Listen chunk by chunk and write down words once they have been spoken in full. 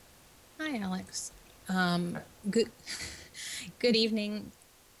Hi, Alex. Um, good, good evening.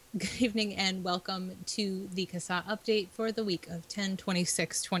 Good evening, and welcome to the CASA update for the week of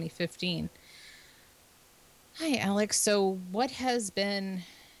 10/26/2015. Hi, Alex. So, what's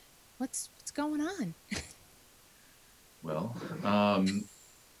going on? Well,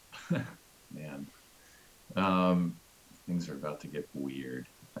 man, um, things are about to get weird.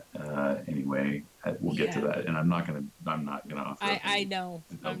 Anyway, we'll get to Yeah, that, and I'm not gonna offer up I any know.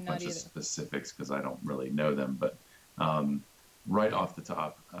 a I'm not bunch of either. specifics because I don't really know them. But um, right off the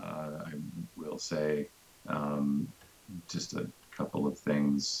top, I will say um, just a couple of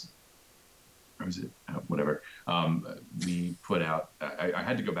things, or is it whatever? We put out. I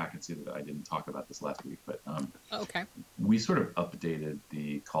had to go back and see that I didn't talk about this last week, but Okay. we sort of updated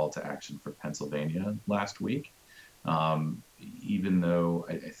the call to action for Pennsylvania last week. Even though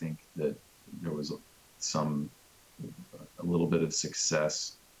I think that there was some a little bit of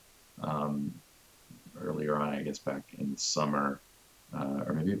success um, earlier on, I guess back in the summer,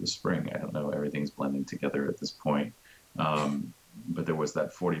 or maybe it was spring. I don't know. Everything's blending together at this point. Um, but there was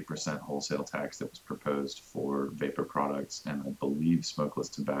that 40% wholesale tax that was proposed for vapor products and I believe smokeless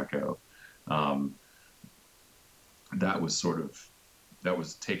tobacco. Um, that was sort of that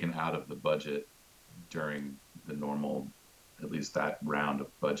was taken out of the budget during the normal, at least that round of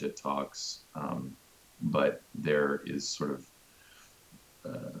budget talks. But there is sort of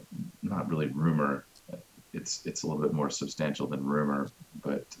uh, not really rumor. It's a little bit more substantial than rumor,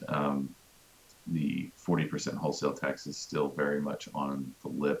 but the 40% wholesale tax is still very much on the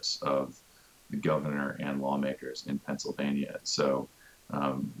lips of the governor and lawmakers in Pennsylvania. So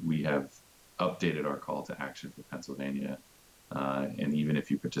we have updated our call to action for Pennsylvania. And even if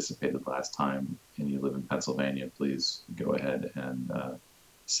you participated last time and you live in Pennsylvania, please go ahead and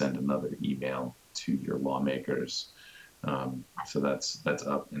send another email to your lawmakers. So that's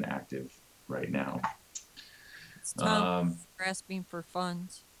up and active right now. It's Tom Um, grasping for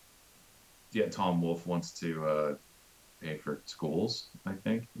funds. yeah, Tom Wolf wants to pay for schools. I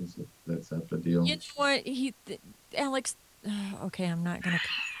think that's that the You deal. know what? Alex, okay, I'm not going to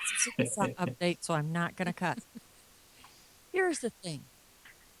cut. This is a update, so I'm not going to cut. Here's the thing.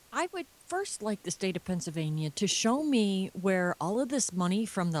 I would first like the state of Pennsylvania to show me where all of this money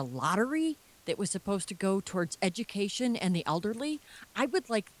from the lottery that was supposed to go towards education and the elderly, I would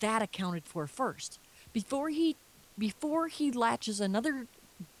like that accounted for first before he latches another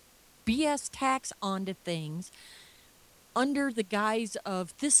BS tax onto things under the guise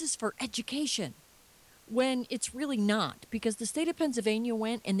of this is for education when it's really not, because the state of Pennsylvania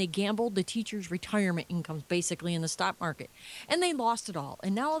went and they gambled the teachers' retirement incomes basically in the stock market and they lost it all.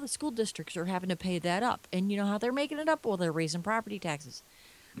 And now all the school districts are having to pay that up. And you know how they're making it up? Well, they're raising property taxes.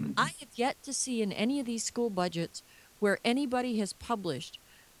 I Mhm. have yet to see in any of these school budgets where anybody has published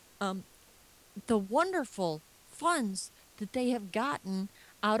um, the wonderful funds that they have gotten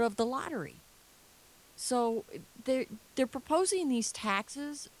out of the lottery. So they're proposing these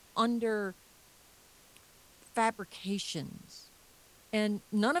taxes under fabrications, and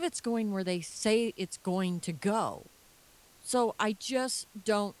none of it's going where they say it's going to go. So I just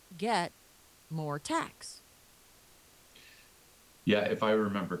don't get more tax. Yeah, if I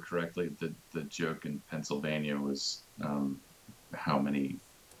remember correctly, the joke in Pennsylvania was how many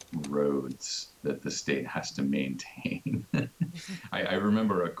roads that the state has to maintain. I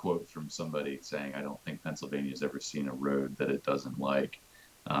remember a quote from somebody saying, "I don't think Pennsylvania's ever seen a road that it doesn't like."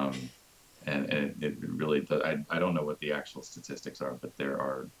 Um, and it really does. I don't know what the actual statistics are, but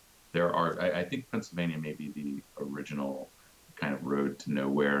I think Pennsylvania may be the original kind of road to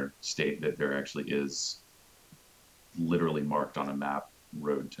nowhere state that there actually is literally marked on a map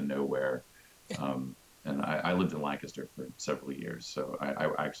road to nowhere. Um, and I lived in Lancaster for several years, so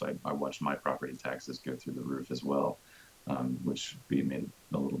I watched my property taxes go through the roof as well, which made it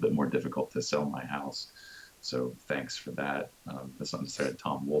a little bit more difficult to sell my house. So thanks for that. That's not necessarily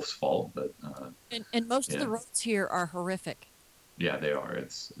Tom Wolf's fault, but And most of yeah, the roads here are horrific. yeah, they are.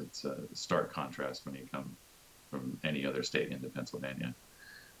 It's a stark contrast when you come from any other state into Pennsylvania.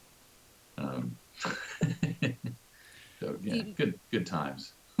 Um, so yeah, You, good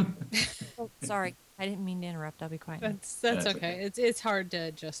times. Oh, sorry. I didn't mean to interrupt. I'll be quiet now. that's That's okay. okay. It's hard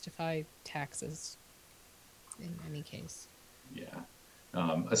to justify taxes in any case. Yeah,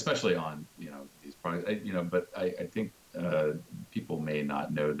 especially on these products. But I think people may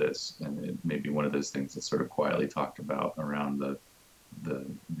not know this, and it may be one of those things that's sort of quietly talked about around the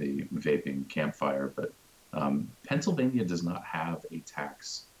vaping campfire. But Pennsylvania does not have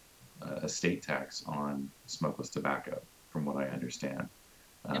a state tax on smokeless tobacco, from what I understand,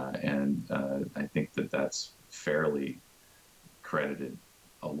 Yep. and I think that that's fairly credited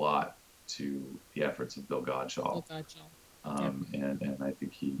a lot to the efforts of Bill Godshall. Oh, gotcha. Yep. And I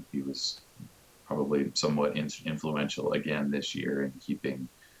think he was probably somewhat influential again this year in keeping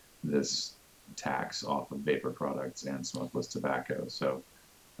this tax off of vapor products and smokeless tobacco. So,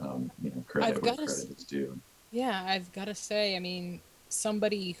 credit I've where got to, credit is due. yeah, I've got to say, I mean,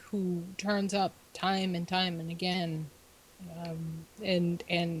 somebody who turns up time and time and again,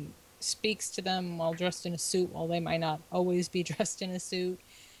 and speaks to them while dressed in a suit, while they might not always be dressed in a suit,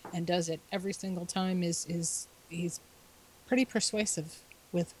 and does it every single time is he's pretty persuasive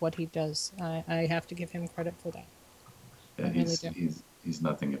with what he does. I have to give him credit for that. I Yeah, really do. he's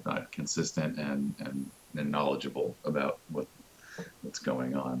nothing if not consistent and knowledgeable about what's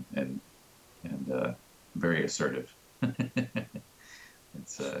going on and very assertive.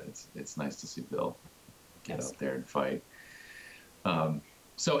 It's nice to see Bill get Yes. out there and fight.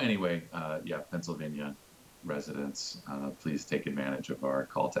 So anyway, yeah, Pennsylvania residents, please take advantage of our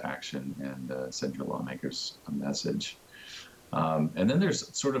call to action and send your lawmakers a message. And then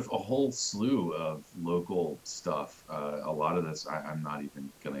there's sort of a whole slew of local stuff. A lot of this I'm not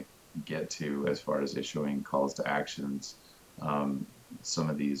even going to get to as far as issuing calls to actions. Some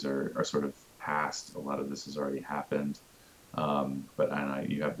of these are sort of past. A lot of this has already happened. But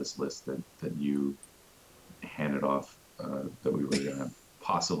you have this list that you handed off that we were going to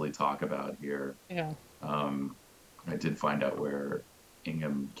possibly talk about here. Yeah. I did find out where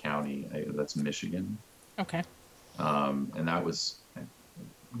Ingham County, that's Michigan, Okay. and that was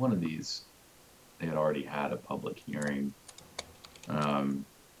one of these. They had already had a public hearing, um,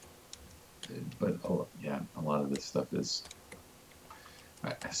 but oh yeah, a lot of this stuff is.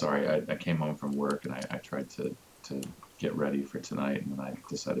 Sorry, I came home from work and I tried to get ready for tonight, and then I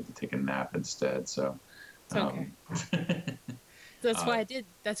decided to take a nap instead. So, It's okay. That's why uh, I did.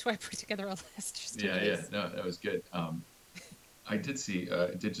 That's why I put together a list just in yeah, case. no, that was good. I did see,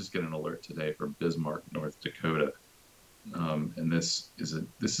 I did just get an alert today from Bismarck, North Dakota, and this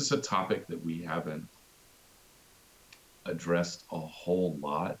is a topic that we haven't addressed a whole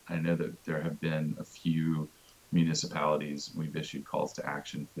lot. I know that there have been a few municipalities we've issued calls to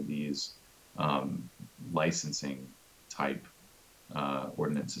action for these licensing type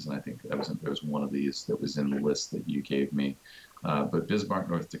ordinances, and I think there was one of these that was in the list that you gave me. But Bismarck,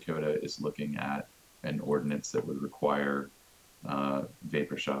 North Dakota, is looking at an ordinance that would require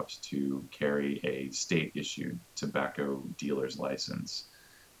vapor shops to carry a state-issued tobacco dealer's license.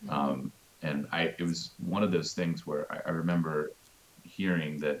 And it was one of those things where I remember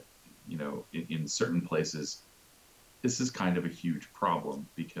hearing that, in certain places, this is kind of a huge problem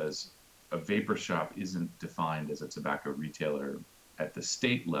because a vapor shop isn't defined as a tobacco retailer at the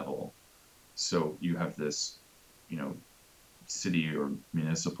state level. So you have this, city or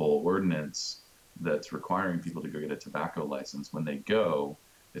municipal ordinance that's requiring people to go get a tobacco license. When they go,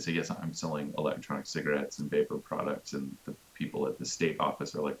 they say, yes, I'm selling electronic cigarettes and vapor products. And the people at the state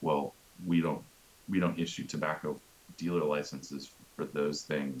office are like, well, we don't issue tobacco dealer licenses for those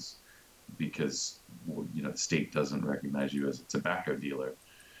things because, the state doesn't recognize you as a tobacco dealer.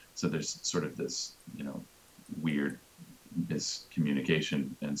 So there's sort of this, weird miscommunication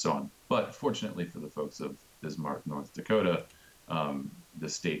and so on. But fortunately for the folks of Bismarck, North Dakota, the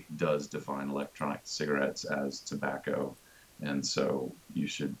state does define electronic cigarettes as tobacco. And so you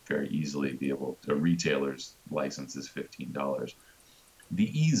should very easily be able to, a retailer's license is $15.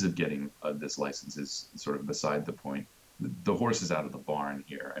 The ease of getting this license is sort of beside the point. The horse is out of the barn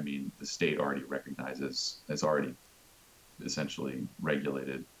here. I mean, the state already has already essentially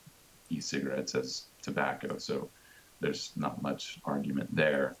regulated e-cigarettes as tobacco. So there's not much argument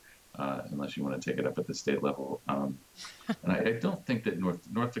there unless you want to take it up at the state level. And I don't think that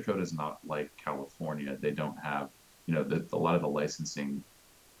North Dakota is not like California. They don't have, a lot of the licensing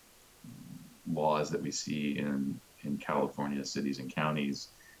laws that we see in California cities and counties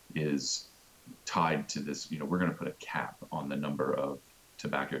is tied to this. We're going to put a cap on the number of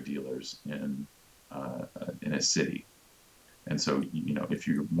tobacco dealers in a city. And so, if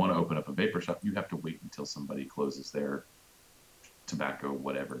you want to open up a vapor shop, you have to wait until somebody closes their tobacco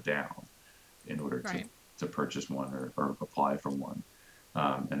whatever down in order Right. to purchase one or apply for one.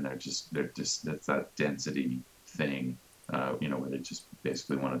 And they're just that's that density thing, where they just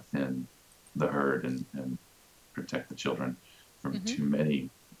basically want to thin the herd and protect the children from too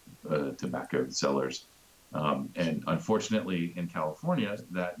many tobacco sellers. And unfortunately, in California,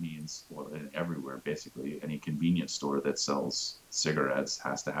 that means, everywhere, basically, any convenience store that sells cigarettes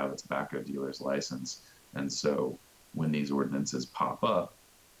has to have a tobacco dealer's license. And so when these ordinances pop up,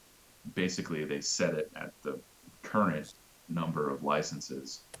 basically they set it at the current number of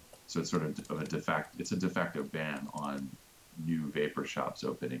licenses. So it's sort of a de facto ban on new vapor shops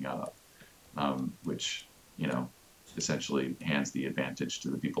opening up. which, you know, essentially hands the advantage to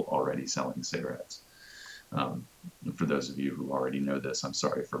the people already selling cigarettes. For those of you who already know this, I'm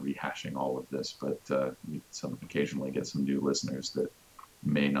sorry for rehashing all of this, but we occasionally get some new listeners that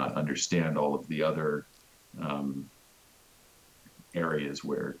may not understand all of the other um, areas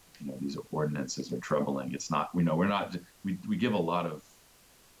where, you know, these ordinances are troubling. It's not, we know we're not, we give a lot of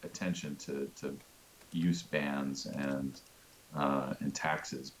attention to use bans and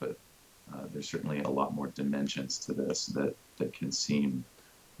taxes, but there's certainly a lot more dimensions to this that can seem,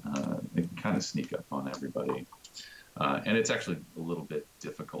 it can kind of sneak up on everybody. And it's actually a little bit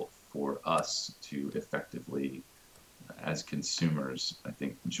difficult for us to effectively, as consumers, I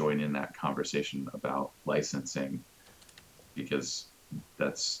think, join in that conversation about licensing, because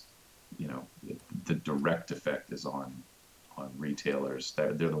that's, you know, the direct effect is on retailers.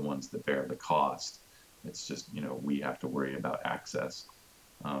 They're the ones that bear the cost. It's just, you know, we have to worry about access.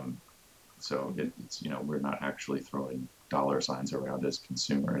 Um, so it's, you know, we're not actually throwing dollar signs around as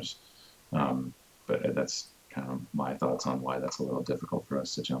consumers. But that's kind of my thoughts on why that's a little difficult for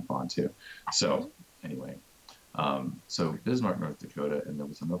us to jump onto. So anyway, so Bismarck, North Dakota, and there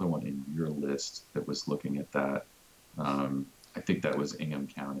was another one in your list that was looking at that. I think that was Ingham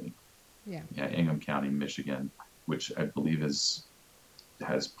County. Yeah. Yeah, Ingham County, Michigan, which I believe has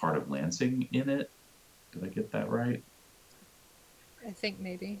part of Lansing in it. Did I get that right? I think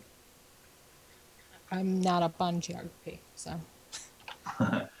maybe. I'm not up on geography, so.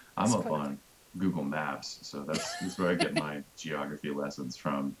 I'm up on Google Maps, so that's where I get my geography lessons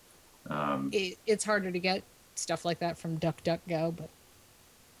from. It's harder to get stuff like that from DuckDuckGo, but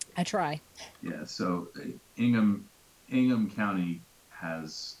I try. Yeah, so Ingham County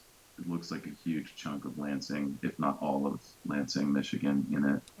has, it looks like a huge chunk of Lansing, if not all of Lansing, Michigan in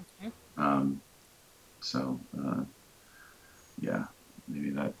it. Okay. So yeah, maybe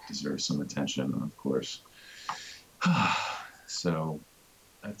that deserves some attention, of course. So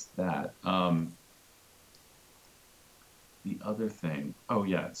that's that. The other thing, oh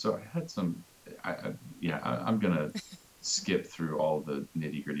yeah, so I had some, I'm gonna skip through all the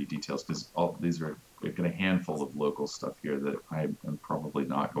nitty gritty details because all these are, we've got a handful of local stuff here that I am probably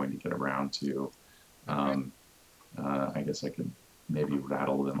not going to get around to. I guess I could maybe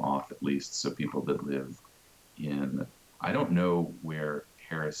rattle them off at least, so people that live in, I don't know where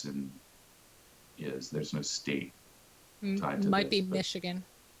Harrison is. There's no state tied to Might this, be Michigan.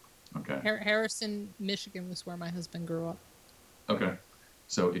 Okay. Harrison, Michigan was where my husband grew up. Okay.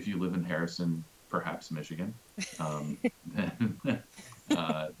 So if you live in Harrison, perhaps Michigan, then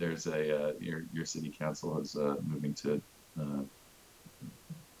there's your city council is moving to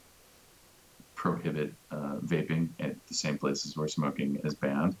prohibit vaping at the same places where smoking is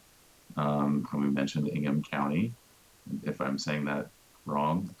banned. And we mentioned Ingham County. If I'm saying that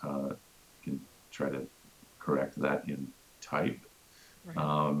wrong, you can try to correct that in type.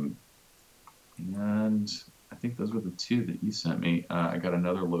 Right. And I think those were the two that you sent me. I got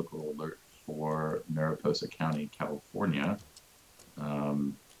another local alert for Mariposa County, California.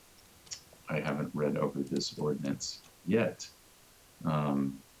 I haven't read over this ordinance yet,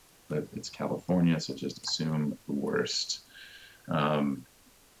 but it's California, so just assume the worst. And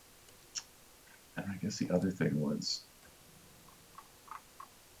I guess the other thing was,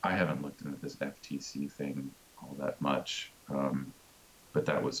 I haven't looked into this FTC thing all that much, but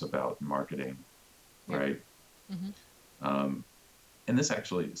that was about marketing, right? And this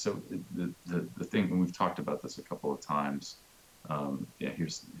actually, so the thing, and we've talked about this a couple of times.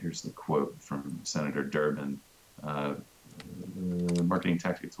 Here's the quote from Senator Durbin. Marketing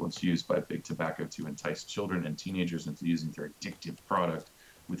tactics once used by big tobacco to entice children and teenagers into using their addictive product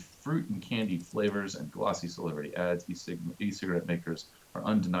with fruit and candy flavors and glossy celebrity ads. E-cigarette makers are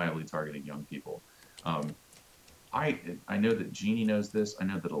undeniably targeting young people. I know that Jeannie knows this. I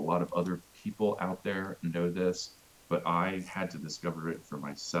know that a lot of other people out there know this, but I had to discover it for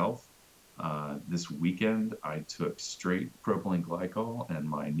myself. This weekend, I took straight propylene glycol and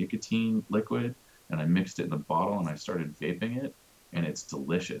my nicotine liquid, and I mixed it in a bottle, and I started vaping it, and it's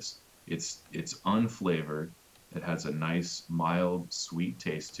delicious. It's unflavored. It has a nice, mild, sweet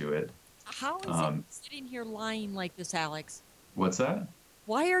taste to it. How is it sitting here lying like this, Alex? What's that?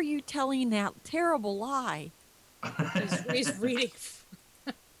 Why are you telling that terrible lie? He's reading.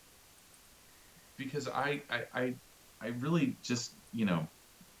 Because I really just, you know,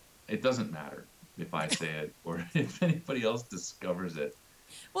 it doesn't matter if I say it or if anybody else discovers it.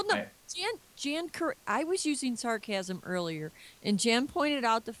 Well, no, Jan, I was using sarcasm earlier, and Jan pointed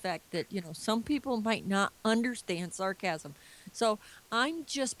out the fact that, you know, some people might not understand sarcasm. So I'm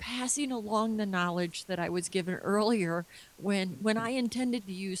just passing along the knowledge that I was given earlier when I intended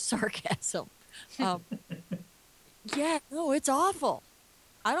to use sarcasm. Um, yeah, no, it's awful.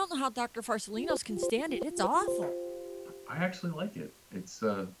 I don't know how Dr. Farsalinos can stand it. It's awful. I actually like it. It's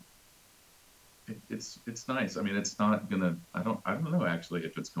nice. I mean, it's not gonna. I don't know actually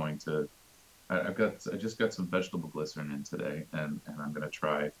if it's going to. I just got some vegetable glycerin in today, and I'm gonna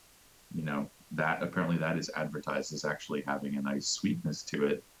try. That apparently that is advertised as actually having a nice sweetness to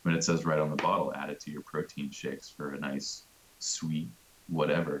it. I mean, it says right on the bottle, add it to your protein shakes for a nice sweet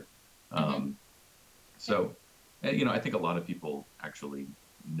whatever. Hmm. Um, so, I think a lot of people actually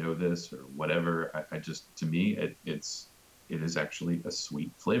know this or whatever. I just, to me, it is actually a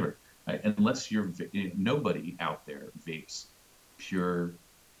sweet flavor. Unless nobody out there vapes pure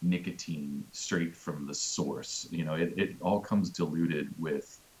nicotine straight from the source. It all comes diluted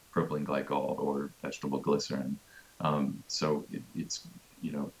with propylene glycol or vegetable glycerin. So it's,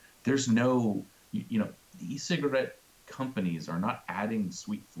 you know, there's no, e-cigarette companies are not adding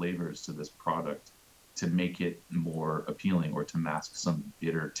sweet flavors to this product to make it more appealing or to mask some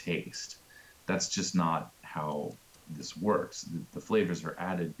bitter taste. That's just not how this works. The flavors are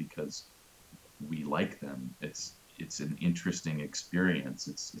added because we like them. It's an interesting experience.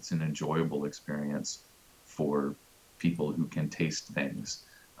 It's an enjoyable experience for people who can taste things.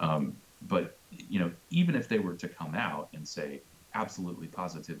 But even if they were to come out and say absolutely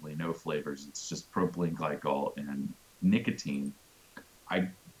positively no flavors, it's just propylene glycol and nicotine, I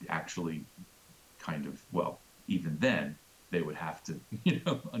actually kind of, well, even then they would have to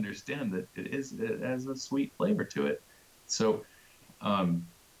understand that it has a sweet flavor to it. So um,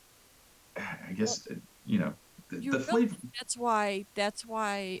 I Well, guess the you realize flavor that's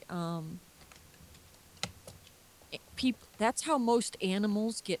why people that's how most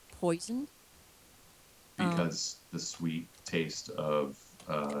animals get poisoned. Um, because the sweet taste of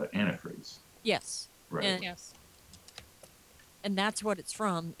antifreeze, yes. right? And Yes. and that's what it's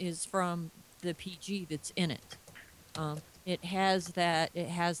from, is from the PG that's in it. It has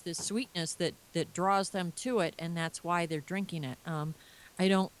this sweetness that draws them to it, and that's why they're drinking it. I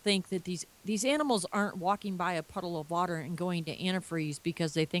don't think that these animals aren't walking by a puddle of water and going to antifreeze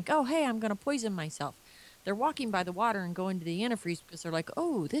because they think, oh, hey, I'm going to poison myself. They're walking by the water and going to the antifreeze because they're like,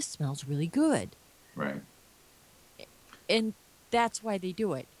 oh, this smells really good, Right. and that's why they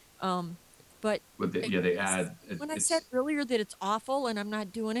do it. But But I- yeah, they add when I said it's earlier that it's awful and I'm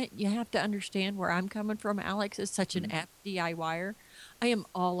not doing it, you have to understand where I'm coming from. Alex is such an apt DIYer. I am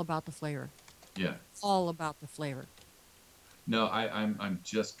all about the flavor. yeah. All about the flavor. No, I'm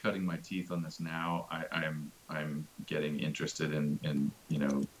just cutting my teeth on this now. I'm getting interested in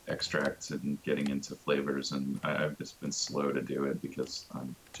extracts and getting into flavors, and I've just been slow to do it because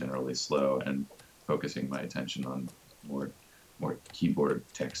I'm generally slow and focusing my attention on more more keyboard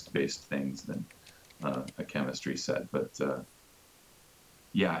text based things than a chemistry set. But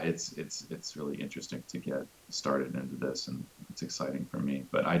yeah, it's really interesting to get started into this, and it's exciting for me.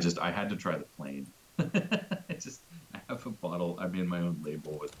 But I had to try the plain. I have a bottle. I made my own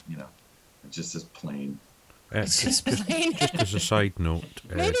label with it just says plain. It's Just, just plain. just as a side note,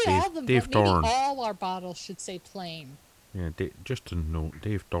 Maybe Dave Dorn. all our bottles should say plain. Yeah, just a note.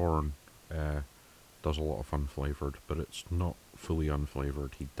 Dave Dorn does a lot of unflavored, but it's not fully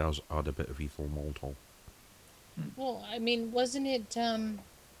unflavored. He does add a bit of ethyl maltol. Well, I mean, wasn't it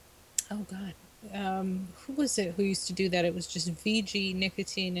oh god. Who was it who used to do that? It was just VG,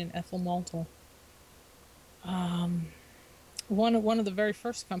 nicotine, and ethyl maltol. Um, one of the very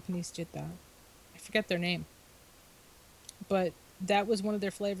first companies did that. I forget their name, but that was one of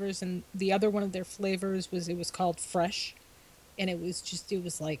their flavors, and the other one of their flavors was, it was called Fresh, and it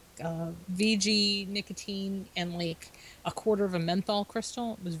was like VG, nicotine, and like a quarter of a menthol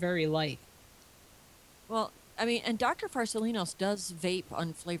crystal. It was very light. Well, I mean, and Dr. Farsalinos does vape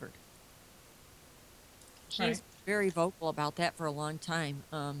unflavored. He Right. is very vocal about that for a long time.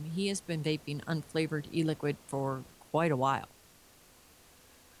 He has been vaping unflavored e-liquid for quite a while.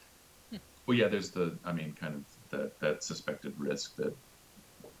 Well, yeah, there's I mean, kind of that suspected risk that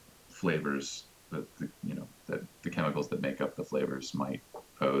flavors, that the chemicals that make up the flavors might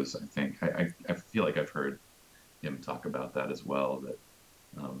pose. I think I feel like I've heard him talk about that as well. That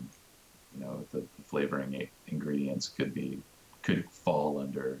um, the flavoring ingredients could fall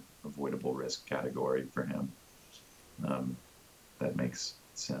under avoidable risk category for him. Um, that makes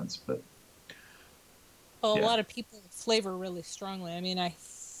sense, but Well, a yeah, lot of people flavor really strongly. I mean, I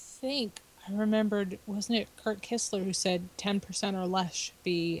remembered, wasn't it Kurt Kistler who said 10% or less should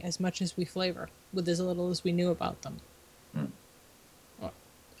be as much as we flavor with as little as we knew about them? mm, Well,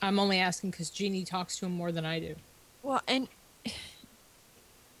 I'm only asking because Jeannie talks to him more than I do. Well, and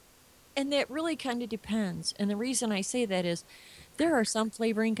And that really kind of depends. And the reason I say that is there are some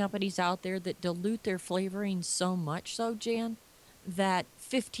flavoring companies out there that dilute their flavoring so much so, Jan, that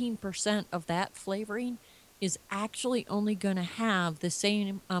 15% of that flavoring is actually only going to have the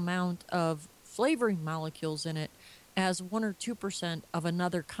same amount of flavoring molecules in it as 1 or 2% of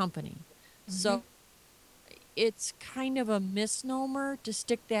another company. So it's kind of a misnomer to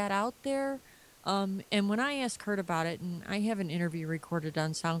stick that out there. And when I asked Kurt about it, and I have an interview recorded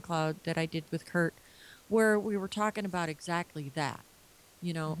on SoundCloud that I did with Kurt, where we were talking about exactly that.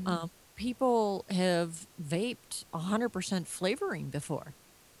 You know, people have vaped 100% flavoring before,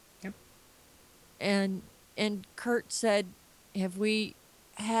 Yep. and Kurt said, "Have we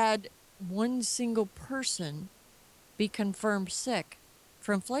had one single person be confirmed sick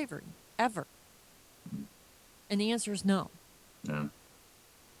from flavoring ever?" And the answer is no. Yeah.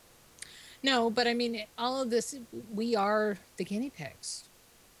 No, but I mean, all of this, we are the guinea pigs.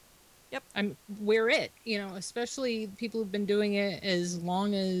 Yep. We're it, especially people who've been doing it as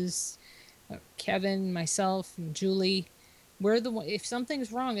long as Kevin, myself, and Julie. We're the one. If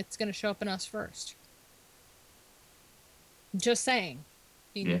something's wrong, it's going to show up in us first. Just saying.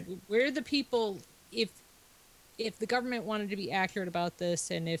 I mean, Yeah. we're the people. If the government wanted to be accurate about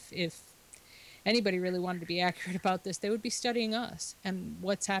this, and if anybody really wanted to be accurate about this, they would be studying us and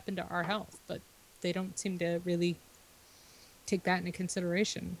what's happened to our health. But they don't seem to really take that into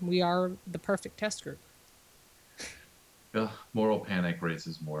consideration. We are the perfect test group. Moral panic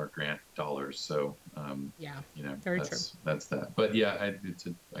raises more grant dollars, so Yeah, very true. that's that. But yeah,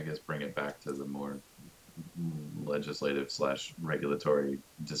 I guess bring it back to the more legislative / regulatory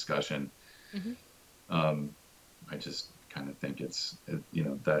discussion. I just kind of think it's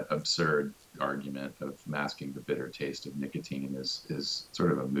that absurd argument of masking the bitter taste of nicotine is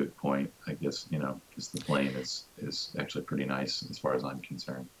sort of a moot point, I guess, because the flame is actually pretty nice as far as I'm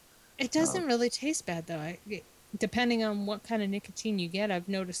concerned. It doesn't really taste bad though. Depending on what kind of nicotine you get, I've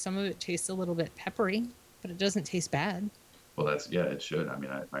noticed some of it tastes a little bit peppery, but it doesn't taste bad. Well, it should. I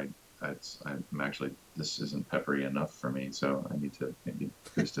mean, I'm actually, this isn't peppery enough for me, so I need to maybe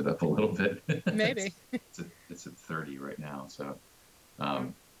boost it up a little bit. Maybe. It's at 30 right now, so.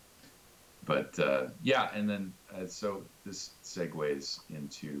 Yeah, and then so this segues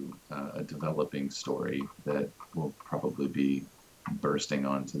into a developing story that will probably be bursting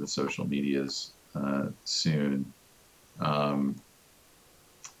onto the social medias soon.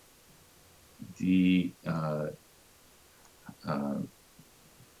 The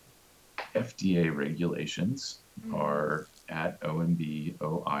FDA regulations are at OMB,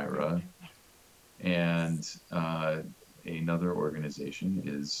 OIRA, and another organization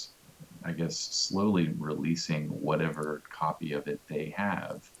is, I guess, slowly releasing whatever copy of it they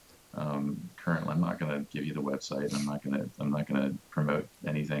have. Currently, I'm not going to give you the website. I'm not going to promote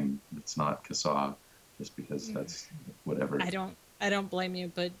anything that's not CASA, just because that's whatever. I don't blame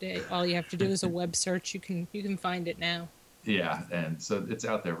you, but all you have to do is a web search. You can find it now. Yeah, and so it's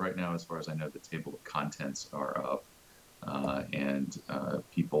out there right now. As far as I know, the table of contents are up, and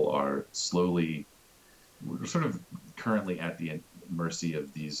people are slowly, we're sort of currently at the mercy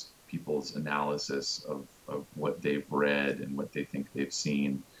of these people's analysis of what they've read and what they think they've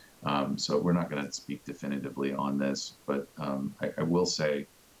seen. So we're not going to speak definitively on this, but I will say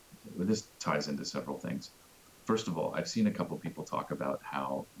this ties into several things. First of all, I've seen a couple people talk about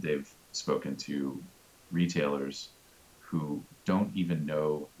how they've spoken to retailers who don't even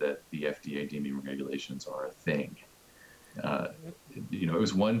know that the FDA deeming regulations are a thing. It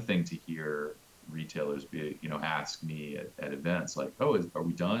was one thing to hear retailers ask me at events like, "Oh, are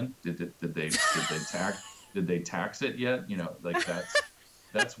we done? Did they tax it yet?" Like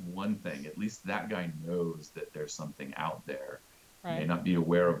that's one thing. At least that guy knows that there's something out there. Right. He may not be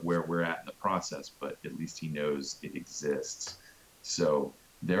aware of where we're at in the process, but at least he knows it exists. So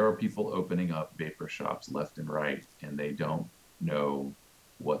there are people opening up vapor shops left and right, and they don't know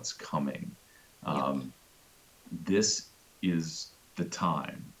what's coming. This is the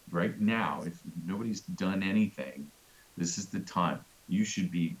time. Right now, if nobody's done anything, this is the time. You should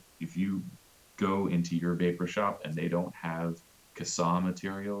be, if you go into your vapor shop and they don't have CASA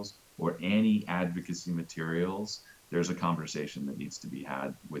materials or any advocacy materials, there's a conversation that needs to be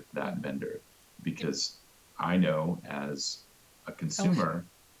had with that vendor. Because I know as a consumer,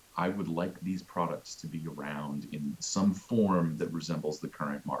 I would like these products to be around in some form that resembles the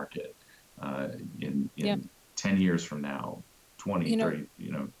current market in 10 years from now, 20, 30,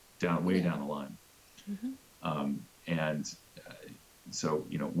 down the line. So,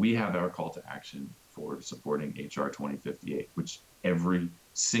 we have our call to action for supporting HR 2058, which every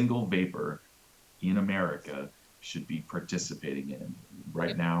single vapor in America should be participating in. Right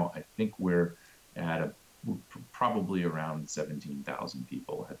Yep. now, I think we're at probably around 17,000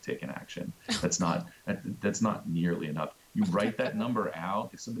 people have taken action. That's not nearly enough. You write that number out.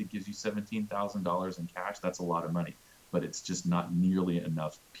 If somebody gives you $17,000 in cash, that's a lot of money, but it's just not nearly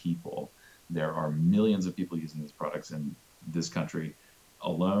enough people. There are millions of people using these products in this country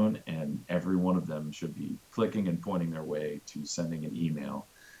alone, and every one of them should be clicking and pointing their way to sending an email.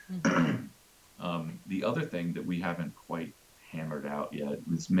 Mhm. The other thing that we haven't quite hammered out yet,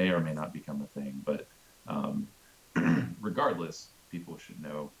 this may or may not become a thing, but um, regardless, people should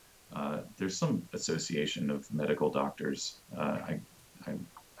know there's some association of medical doctors. I,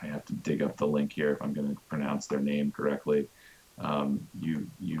 I have to dig up the link here if I'm going to pronounce their name correctly.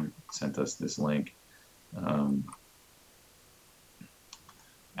 You sent us this link.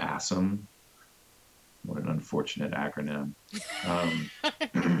 ASM, what an unfortunate acronym.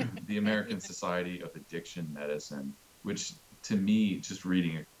 The American Society of Addiction Medicine, which to me, just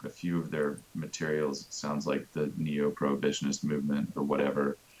reading a few of their materials, sounds like the neo-prohibitionist movement or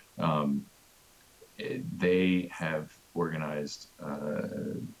whatever. They have organized,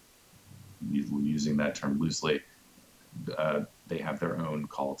 using that term loosely, they have their own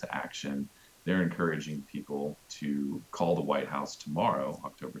call to action. They're encouraging people to call the White House tomorrow,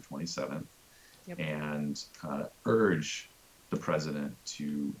 October 27th, Yep. and urge the president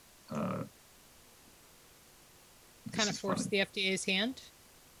to Kind of force the FDA's hand.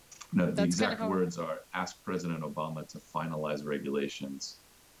 No, the That's kinda exact how- words are ask President Obama to finalize regulations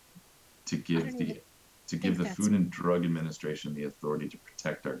to give don't the even give think the that's- Food and Drug Administration the authority to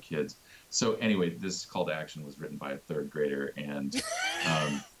protect our kids. So anyway, this call to action was written by a third grader, and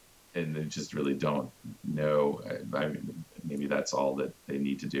they just really don't know. Maybe that's all that they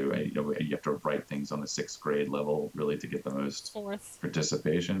need to do. You have to write things on the sixth grade level really to get the most Fourth.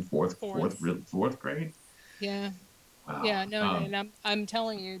 participation. Fourth grade. Yeah. Wow. Yeah, no, and I'm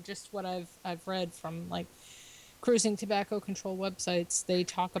telling you just what I've read from like cruising tobacco control websites. They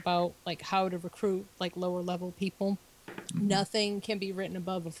talk about like how to recruit like lower level people. Nothing can be written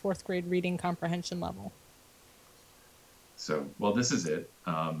above a fourth grade reading comprehension level. So, well, this is it.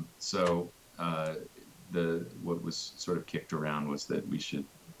 What was sort of kicked around was that we should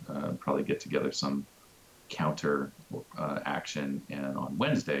probably get together some counter action, and on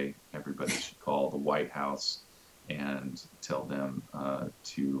Wednesday, everybody should call the White House and tell them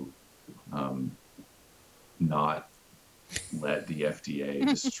to not let the FDA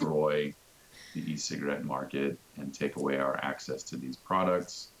destroy the e-cigarette market and take away our access to these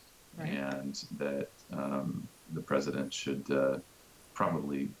products, Right. and that the president should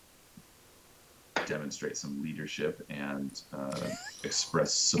probably demonstrate some leadership and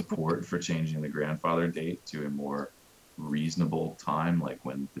express support for changing the grandfather date to a more reasonable time, like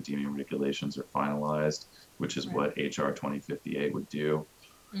when the deeming regulations are finalized, which is Right. what HR 2058 would do.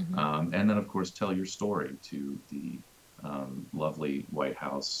 Mhm. And then, of course, tell your story to the lovely White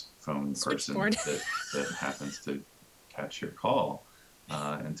House phone person Switchboard. that happens to catch your call,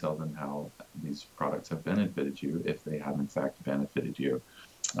 and tell them how these products have benefited you, if they have in fact benefited you.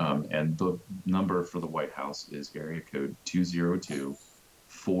 And the number for the White House is area code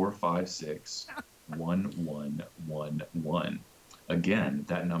 202-456-1111. Again,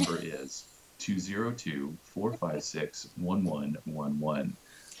 that number is 202-456-1111.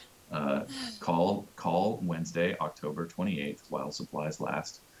 Call Wednesday, October 28th, while supplies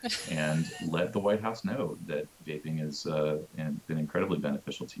last, and let the White House know that vaping has been incredibly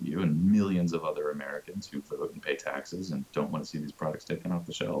beneficial to you and millions of other Americans who vote and pay taxes and don't want to see these products taken off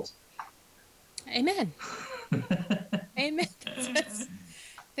the shelves. Amen. Amen. I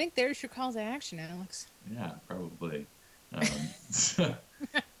think there's your call to action, Alex. Yeah, probably.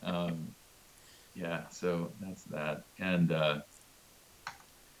 Yeah, so that's that. And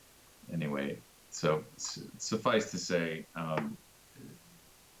anyway, so suffice to say,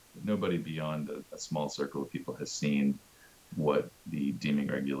 nobody beyond a small circle of people has seen what the deeming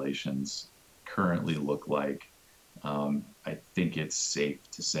regulations currently look like. I think it's safe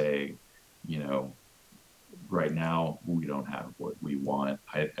to say, right now we don't have what we want.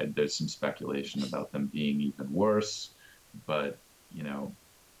 There's some speculation about them being even worse, but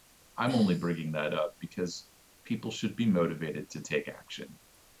I'm only bringing that up because people should be motivated to take action.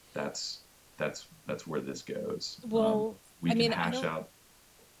 That's where this goes. Well, we I can mean, hash out.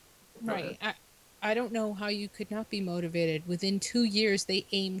 Go Right. ahead. I don't know how you could not be motivated. Within 2 years, they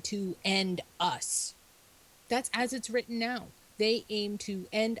aim to end us. That's as it's written now. They aim to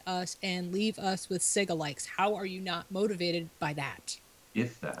end us and leave us with Sigalikes. How are you not motivated by that?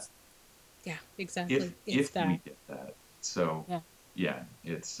 If that. Yeah, exactly. If that. we get that. So Yeah. yeah,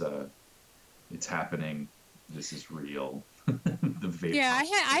 it's happening. this is real. The vape. Yeah, I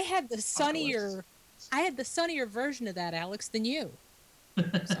apocalypse. had the sunnier I had the sunnier version of that, Alex, than you.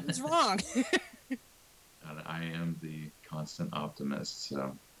 Something's wrong. And I am the constant optimist.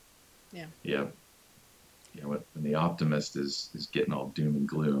 So Yeah. yeah, when the optimist is getting all doom and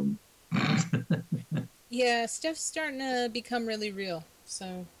gloom. Yeah, stuff's starting to become really real.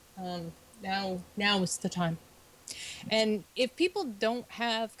 So now is the time. And if people don't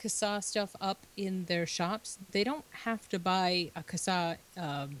have CASA stuff up in their shops, they don't have to buy a CASA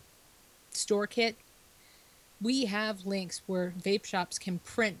store kit. We have links where vape shops can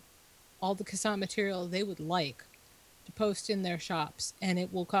print all the CASA material they would like to post in their shops, and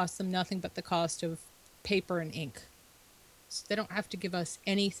it will cost them nothing but the cost of paper and ink. So they don't have to give us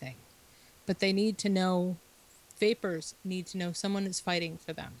anything, but they need to know, vapors need to know someone is fighting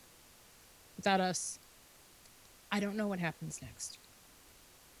for them. Without us, I don't know what happens next.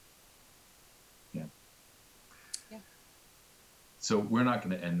 Yeah. Yeah. So we're not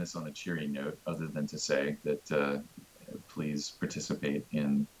going to end this on a cheery note, other than to say that please participate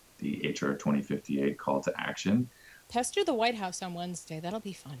in the HR 2058 call to action. Pester the White House on Wednesday. That'll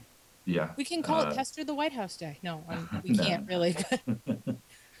be fun. Yeah. We can call it Pester the White House Day. No, we No. can't really.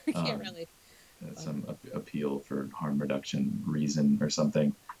 We can't really. Some appeal for harm reduction reason or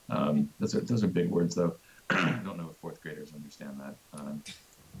something. Those are big words, though. I don't know if fourth graders understand that.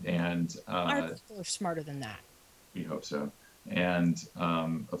 Our people are smarter than that. We hope so. And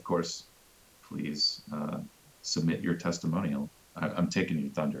of course, please submit your testimonial. I'm taking your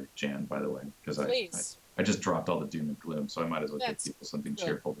thunder, Jan, by the way, because I just dropped all the doom and gloom, so I might as well give people something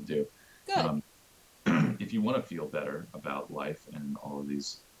cheerful to do. Good. If you want to feel better about life and all of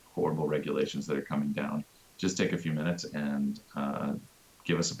these horrible regulations that are coming down, just take a few minutes and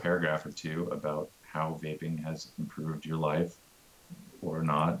give us a paragraph or two about how vaping has improved your life or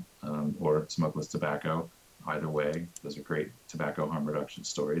not, or smokeless tobacco. Either way, those are great tobacco harm reduction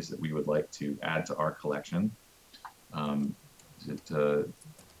stories that we would like to add to our collection. Visit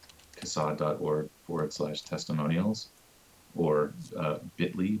CASA.org/testimonials or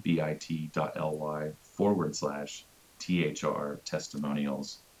bit.ly/THR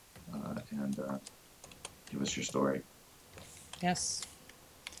testimonials and give us your story. Yes.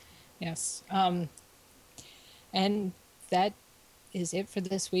 Yes. And that is it for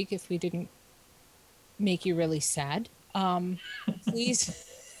this week. If we didn't make you really sad, please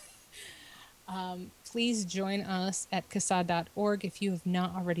please join us at CASA.org if you have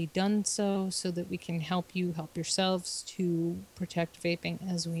not already done so that we can help you help yourselves to protect vaping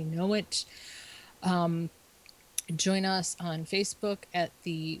as we know it. Join us on Facebook at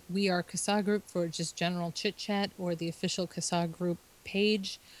the We Are CASA group for just general chit chat, or the official CASA group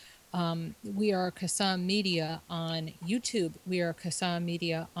page. We Are CASA Media on YouTube. We Are CASA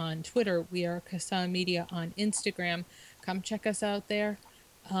Media on Twitter. We Are CASA Media on Instagram. Come check us out there.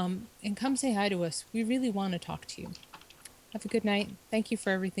 And come say hi to us. We really want to talk to you. Have a good night. Thank you for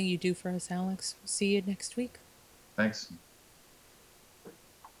everything you do for us, Alex. We'll see you next week. Thanks.